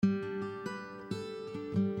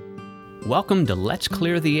Welcome to Let's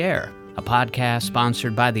Clear the Air, a podcast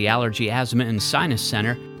sponsored by the Allergy, Asthma, and Sinus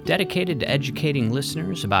Center, dedicated to educating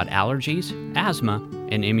listeners about allergies, asthma,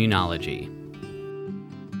 and immunology.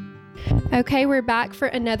 Okay, we're back for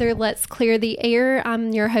another Let's Clear the Air.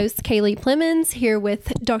 I'm your host, Kaylie Plemens, here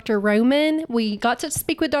with Dr. Rohman. We got to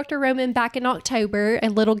speak with Dr. Rohman back in October, a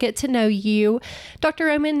little get to know you. Dr.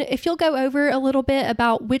 Rohman, if you'll go over a little bit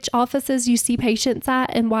about which offices you see patients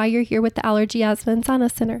at and why you're here with the Allergy, Asthma, and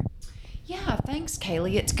Sinus Center. Yeah, thanks,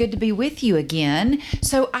 Kaylie. It's good to be with you again.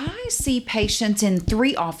 So I see patients in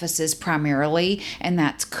 3 offices primarily, and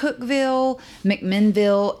that's Cookeville,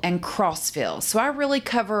 McMinnville, and Crossville. So I really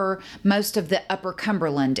cover most of the Upper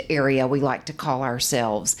Cumberland area, we like to call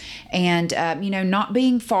ourselves. And, not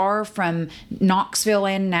being far from Knoxville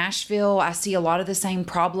and Nashville, I see a lot of the same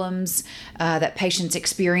problems that patients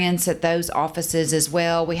experience at those offices as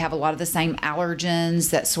well. We have a lot of the same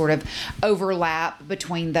allergens that sort of overlap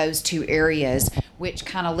between those two areas, which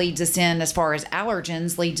kind of leads us in, as far as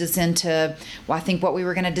allergens, leads us into, I think what we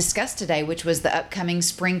were going to discuss today, which was the upcoming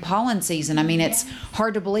spring pollen season. I mean, it's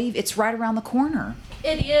hard to believe it's right around the corner.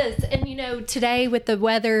 It is. And, today with the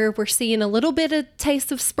weather, we're seeing a little bit of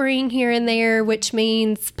taste of spring here and there, which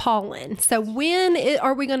means pollen. So when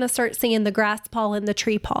are we going to start seeing the grass pollen, the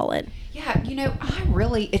tree pollen? Yeah,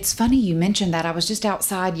 it's funny you mentioned that. I was just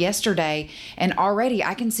outside yesterday and already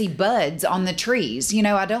I can see buds on the trees.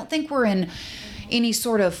 I don't think we're in any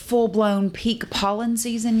sort of full-blown peak pollen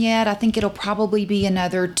season yet. I think it'll probably be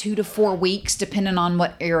another 2 to 4 weeks, depending on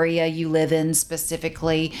what area you live in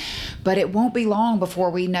specifically. But it won't be long before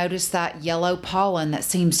we notice that yellow pollen that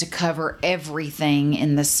seems to cover everything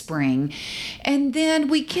in the spring. And then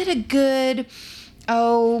we get a good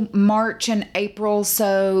March and April,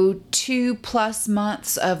 so 2+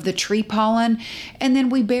 months of the tree pollen, and then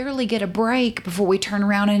we barely get a break before we turn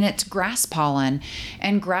around and it's grass pollen.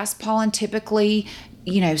 And grass pollen typically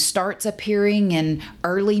starts appearing in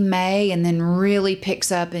early May and then really picks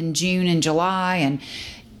up in June and July, and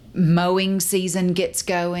mowing season gets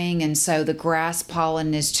going, and so the grass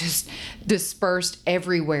pollen is just dispersed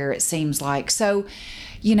everywhere, it seems like. So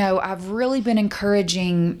I've really been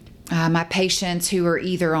encouraging my patients who are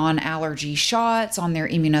either on allergy shots, on their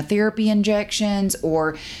immunotherapy injections,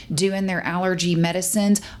 or doing their allergy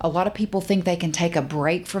medicines. A lot of people think they can take a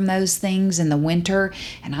break from those things in the winter,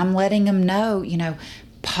 and I'm letting them know,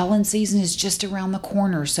 pollen season is just around the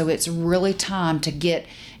corner, so it's really time to get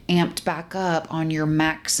amped back up on your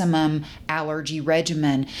maximum allergy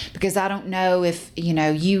regimen. Because I don't know if,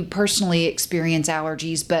 you personally experience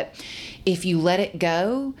allergies, but if you let it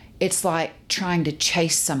go, it's like trying to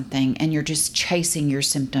chase something and you're just chasing your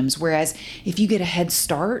symptoms. Whereas if you get a head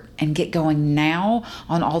start and get going now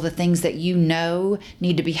on all the things that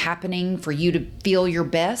need to be happening for you to feel your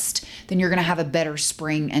best, then you're going to have a better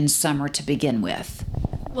spring and summer to begin with.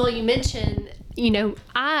 Well, you mentioned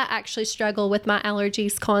I actually struggle with my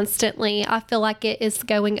allergies constantly. I feel like it is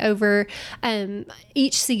going over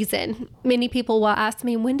each season. Many people will ask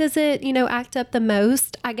me, when does it, act up the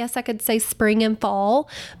most? I guess I could say spring and fall,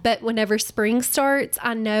 but whenever spring starts,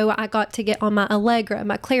 I know I got to get on my Allegra,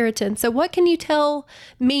 my Claritin. So what can you tell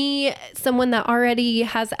me, someone that already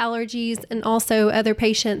has allergies and also other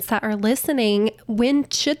patients that are listening, when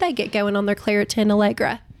should they get going on their Claritin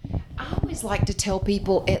Allegra? I always like to tell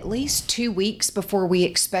people at least 2 weeks before we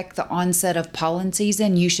expect the onset of pollen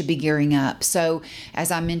season, you should be gearing up. So as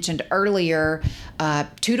I mentioned earlier,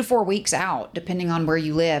 2 to 4 weeks out, depending on where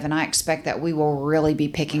you live. And I expect that we will really be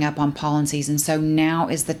picking up on pollen season. So now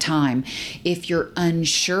is the time. If you're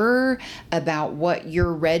unsure about what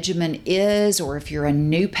your regimen is, or if you're a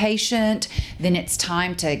new patient, then it's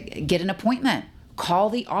time to get an appointment. Call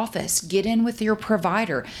the office, get in with your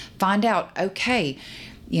provider, find out, okay,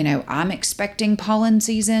 I'm expecting pollen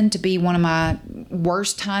season to be one of my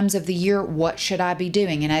worst times of the year. What should I be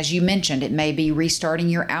doing? And as you mentioned, it may be restarting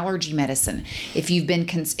your allergy medicine. If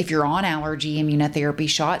you're on allergy immunotherapy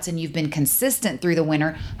shots and you've been consistent through the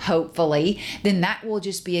winter, hopefully, then that will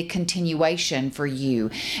just be a continuation for you.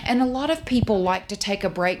 And a lot of people like to take a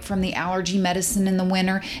break from the allergy medicine in the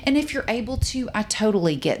winter. And if you're able to, I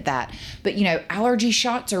totally get that. But allergy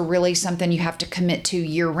shots are really something you have to commit to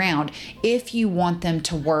year round if you want them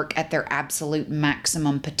to work at their absolute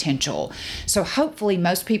maximum potential. So hopefully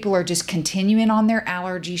most people are just continuing on their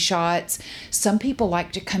allergy shots. Some people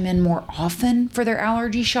like to come in more often for their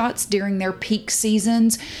allergy shots during their peak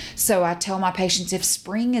seasons. So I tell my patients, if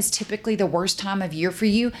spring is typically the worst time of year for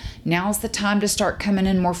you, now's the time to start coming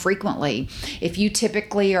in more frequently. If you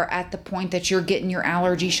typically are at the point that you're getting your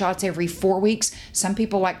allergy shots every 4 weeks, some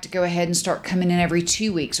people like to go ahead and start coming in every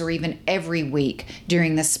 2 weeks or even every week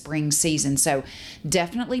during the spring season. So definitely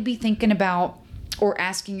definitely be thinking about or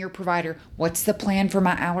asking your provider, what's the plan for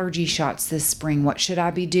my allergy shots this spring? What should I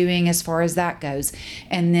be doing as far as that goes?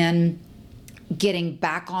 And then getting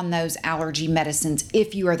back on those allergy medicines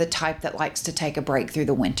if you are the type that likes to take a break through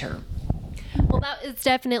the winter. Well, that is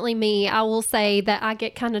definitely me. I will say that I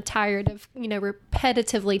get kind of tired of,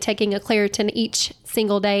 repetitively taking a Claritin each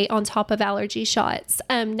single day on top of allergy shots.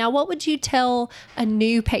 Now, what would you tell a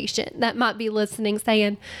new patient that might be listening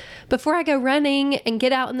saying, before I go running and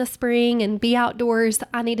get out in the spring and be outdoors,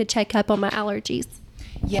 I need to check up on my allergies?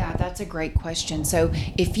 Yeah, that's a great question. So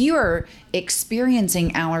if you are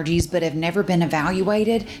experiencing allergies but have never been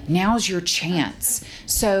evaluated, now's your chance.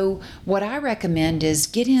 So what I recommend is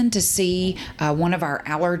get in to see one of our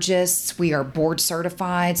allergists. We are board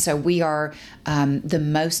certified, so we are the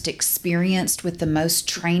most experienced with the most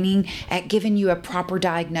training at giving you a proper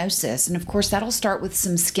diagnosis. And of course, that'll start with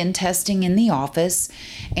some skin testing in the office,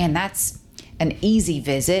 and that's an easy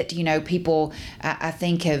visit. People, I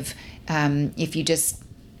think, have, if you just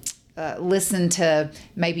listen to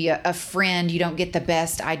maybe a friend, you don't get the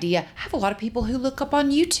best idea. I have a lot of people who look up on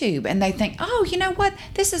YouTube and they think, oh, you know what?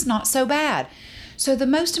 This is not so bad. So the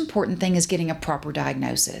most important thing is getting a proper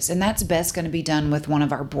diagnosis, and that's best going to be done with one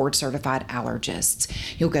of our board certified allergists.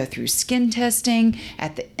 You'll go through skin testing.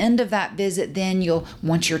 At the end of that visit, then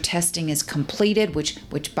once your testing is completed,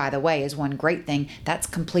 which by the way is one great thing, that's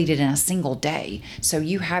completed in a single day. So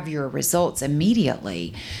you have your results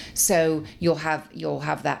immediately. So you'll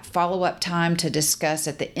have that follow-up time to discuss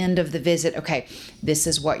at the end of the visit, okay, this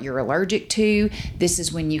is what you're allergic to. This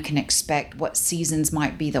is when you can expect what seasons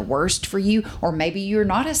might be the worst for you, or maybe you're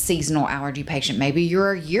not a seasonal allergy patient. Maybe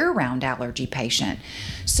you're a year-round allergy patient.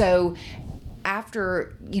 So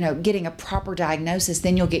after, getting a proper diagnosis,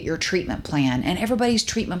 then you'll get your treatment plan. And everybody's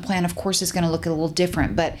treatment plan, of course, is going to look a little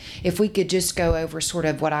different. But if we could just go over sort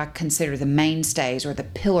of what I consider the mainstays or the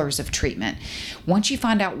pillars of treatment. Once you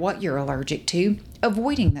find out what you're allergic to,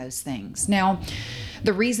 avoiding those things. Now,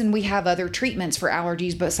 the reason we have other treatments for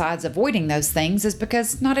allergies besides avoiding those things is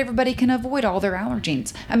because not everybody can avoid all their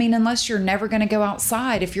allergens. I mean, unless you're never going to go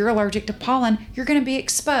outside, if you're allergic to pollen, you're going to be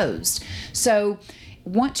exposed. So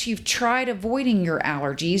once you've tried avoiding your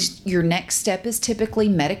allergies, your next step is typically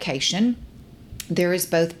medication. There is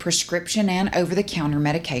both prescription and over-the-counter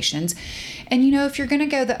medications. And if you're going to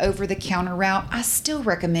go the over-the-counter route, I still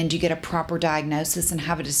recommend you get a proper diagnosis and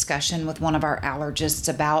have a discussion with one of our allergists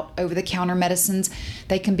about over-the-counter medicines.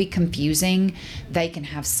 They can be confusing. They can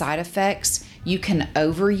have side effects. You can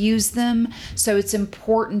overuse them. So it's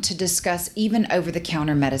important to discuss even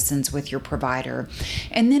over-the-counter medicines with your provider.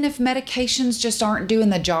 And then if medications just aren't doing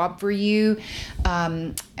the job for you,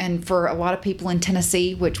 and for a lot of people in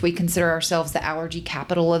Tennessee, which we consider ourselves the allergy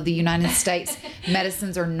capital of the United States,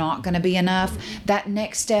 medicines are not going to be enough. That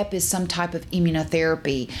next step is some type of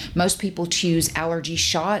immunotherapy. Most people choose allergy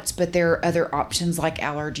shots, but there are other options like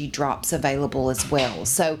allergy drops available as well.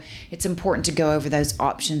 So it's important to go over those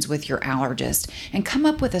options with your allergist and come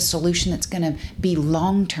up with a solution that's going to be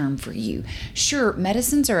long-term for you. Sure,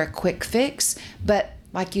 medicines are a quick fix, but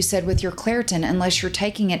like you said with your Claritin, unless you're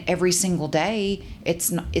taking it every single day,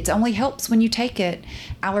 it only helps when you take it.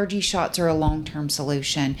 Allergy shots are a long-term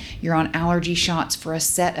solution. You're on allergy shots for a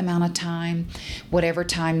set amount of time. Whatever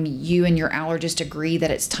time you and your allergist agree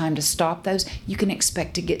that it's time to stop those, you can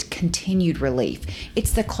expect to get continued relief.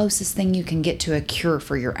 It's the closest thing you can get to a cure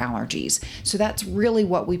for your allergies. So that's really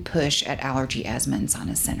what we push at Allergy, Asthma, and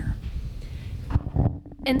Sinus Center.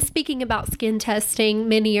 And speaking about skin testing,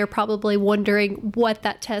 many are probably wondering what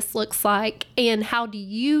that test looks like and how do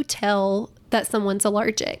you tell that someone's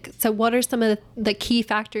allergic? So what are some of the key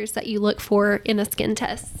factors that you look for in a skin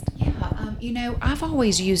test? Yeah, I've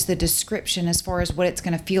always used the description as far as what it's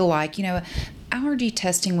going to feel like. Allergy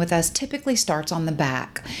testing with us typically starts on the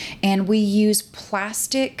back, and we use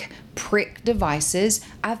plastic prick devices.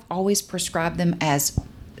 I've always prescribed them as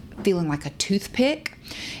feeling like a toothpick.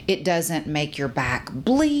 It doesn't make your back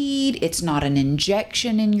bleed. It's not an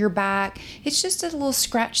injection in your back. It's just a little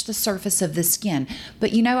scratch the surface of the skin.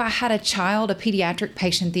 But I had a pediatric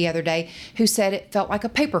patient the other day who said it felt like a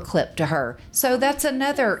paper clip to her. So that's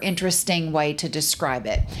another interesting way to describe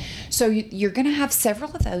it. So you're going to have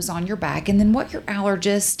several of those on your back. And then what your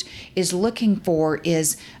allergist is looking for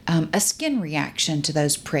is a skin reaction to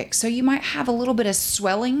those pricks. So you might have a little bit of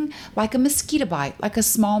swelling like a mosquito bite, like a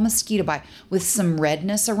small mosquito bite with some red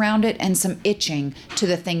redness around it and some itching to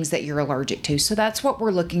the things that you're allergic to. So that's what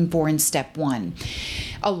we're looking for in step 1.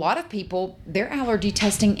 A lot of people, their allergy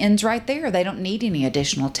testing ends right there. They don't need any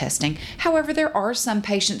additional testing. However, there are some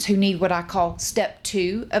patients who need what I call step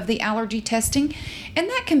 2 of the allergy testing, and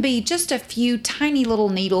that can be just a few tiny little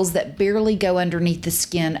needles that barely go underneath the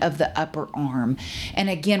skin of the upper arm. And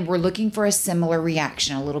again, we're looking for a similar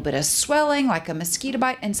reaction, a little bit of swelling like a mosquito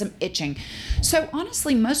bite and some itching. So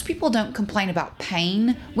honestly, most people don't complain about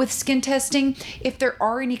pain with skin testing. If there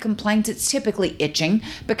are any complaints, it's typically itching,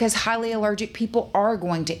 because highly allergic people are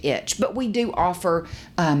going to itch. But we do offer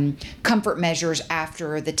comfort measures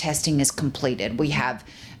after the testing is completed. We have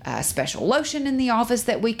special lotion in the office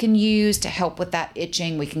that we can use to help with that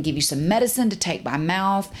itching. We can give you some medicine to take by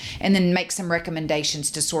mouth, and then make some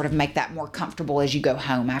recommendations to sort of make that more comfortable as you go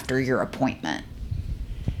home after your appointment.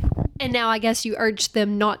 And now I guess you urge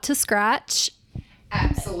them not to scratch.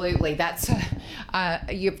 Absolutely. That's,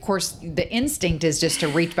 of course, the instinct is just to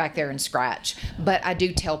reach back there and scratch. But I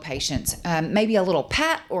do tell patients, maybe a little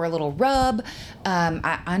pat or a little rub.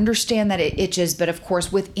 I understand that it itches, but of course,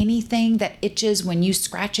 with anything that itches, when you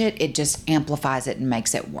scratch it, it just amplifies it and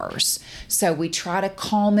makes it worse. So we try to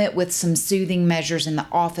calm it with some soothing measures in the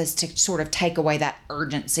office to sort of take away that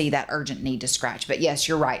urgency, that urgent need to scratch. But yes,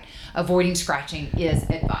 you're right. Avoiding scratching is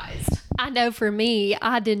advised. I know for me,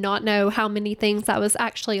 I did not know how many things I was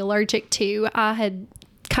actually allergic to. I had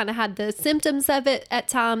kind of had the symptoms of it at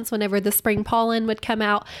times whenever the spring pollen would come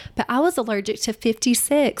out, but I was allergic to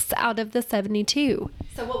 56 out of the 72.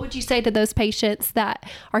 So what would you say to those patients that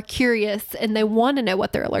are curious and they want to know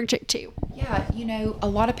what they're allergic to? Yeah, a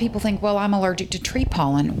lot of people think, well, I'm allergic to tree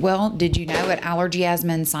pollen. Well, did you know at Allergy,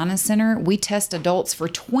 Asthma, and Sinus Center, we test adults for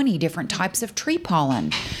 20 different types of tree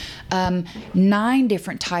pollen. 9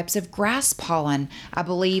 different types of grass pollen. I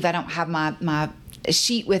believe, I don't have my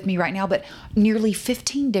sheet with me right now, but nearly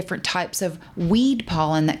 15 different types of weed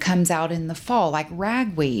pollen that comes out in the fall, like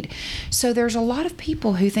ragweed. So there's a lot of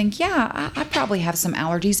people who think, yeah, I probably have some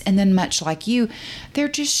allergies. And then much like you, they're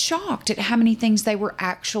just shocked at how many things they were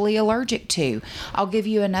actually allergic to. I'll give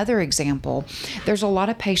you another example. There's a lot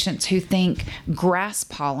of patients who think grass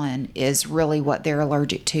pollen is really what they're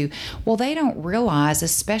allergic to. Well, they don't realize,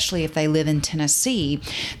 especially if they live in Tennessee,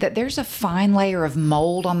 that there's a fine layer of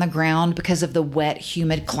mold on the ground because of the wet,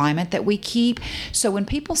 humid climate that we keep. So when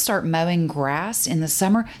people start mowing grass in the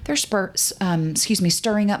summer, they're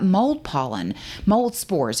stirring up mold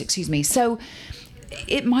spores. So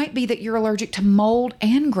it might be that you're allergic to mold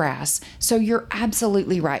and grass. So you're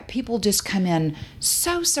absolutely right. People just come in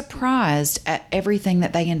so surprised at everything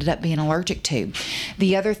that they ended up being allergic to.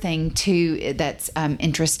 The other thing too that's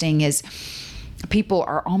interesting is people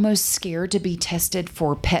are almost scared to be tested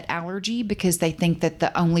for pet allergy because they think that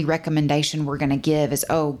the only recommendation we're going to give is,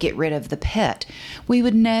 get rid of the pet. We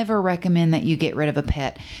would never recommend that you get rid of a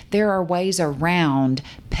pet. There are ways around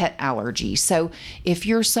pet allergy. So if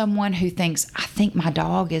you're someone who thinks, I think my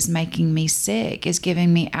dog is making me sick, is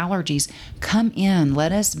giving me allergies, come in.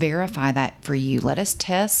 Let us verify that for you. Let us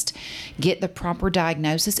test, get the proper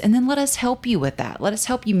diagnosis, and then let us help you with that. Let us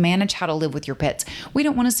help you manage how to live with your pets. We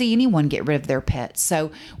don't want to see anyone get rid of their pets.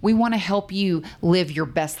 So we want to help you live your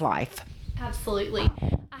best life. Absolutely.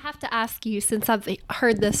 I have to ask you, since I've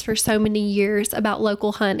heard this for so many years, about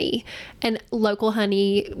local honey, and local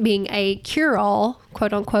honey being a cure-all,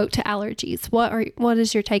 quote unquote, to allergies. What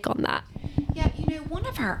is your take on that? Yeah, one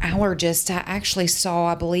of our allergists I actually saw,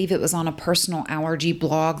 I believe it was on a personal allergy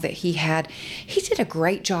blog that he had. He did a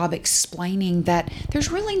great job explaining that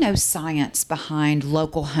there's really no science behind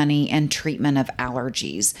local honey and treatment of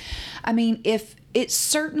allergies. I mean, if it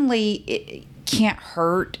can't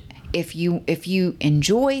hurt if you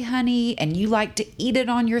enjoy honey and you like to eat it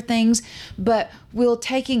on your things, but will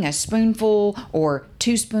taking a spoonful or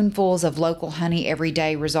 2 spoonfuls of local honey every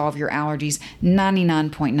day resolve your allergies?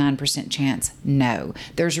 99.9% chance, no.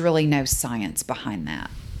 There's really no science behind that.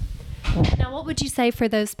 Now, what would you say for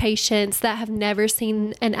those patients that have never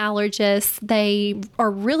seen an allergist? They are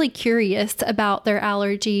really curious about their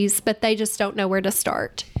allergies, but they just don't know where to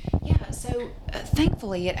start. Yeah, so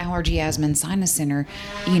thankfully at Allergy, Asthma, and Sinus Center,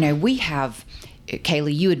 we have,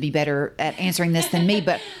 Kaylie, you would be better at answering this than me,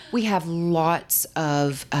 but we have lots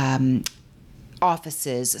of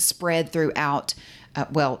offices spread throughout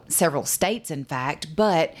several states, in fact,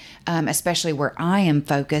 but especially where I am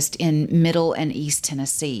focused in Middle and East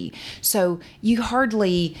Tennessee. So you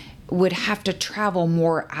hardly would have to travel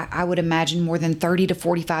more, I would imagine more than 30 to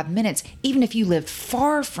 45 minutes, even if you lived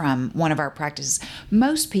far from one of our practices.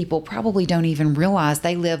 Most people probably don't even realize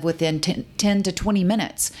they live within 10 to 20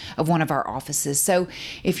 minutes of one of our offices. So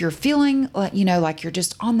if you're feeling like you're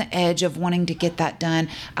just on the edge of wanting to get that done,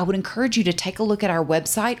 I would encourage you to take a look at our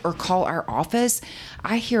website or call our office.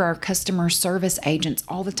 I hear our customer service agents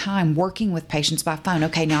all the time working with patients by phone.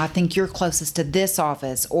 Okay, now I think you're closest to this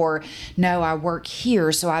office, or no, I work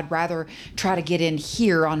here, so I'd rather try to get in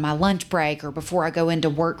here on my lunch break or before I go into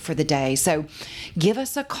work for the day. So give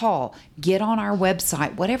us a call, get on our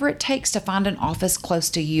website, whatever it takes to find an office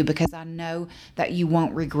close to you, because I know that you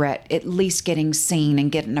won't regret at least getting seen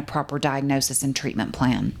and getting a proper diagnosis and treatment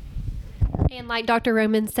plan. And like Dr.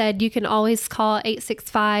 Rohman said, you can always call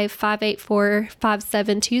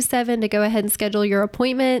 865-584-5727 to go ahead and schedule your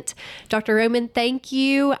appointment. Dr. Rohman, thank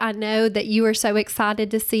you. I know that you are so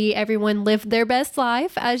excited to see everyone live their best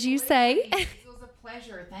life, as you say.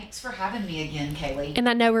 Pleasure. Thanks for having me again, Kaylie. And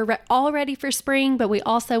I know we're all ready for spring, but we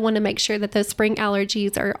also want to make sure that those spring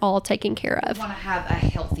allergies are all taken care of. We want to have a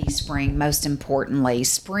healthy spring, most importantly.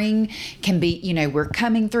 Spring can be, we're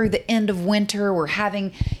coming through the end of winter. We're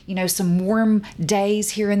having, some warm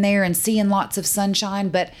days here and there and seeing lots of sunshine.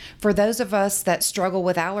 But for those of us that struggle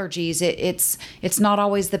with allergies, it's not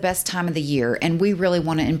always the best time of the year. And we really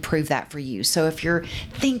want to improve that for you. So if you're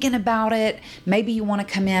thinking about it, maybe you want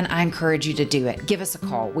to come in, I encourage you to do it. Give us a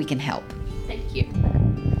call. We can help. Thank you.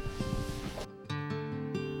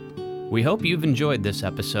 We hope you've enjoyed this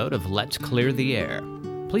episode of Let's Clear the Air.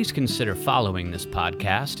 Please consider following this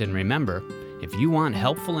podcast, and remember, if you want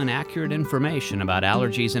helpful and accurate information about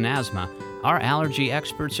allergies and asthma, our allergy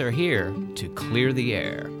experts are here to clear the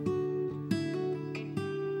air.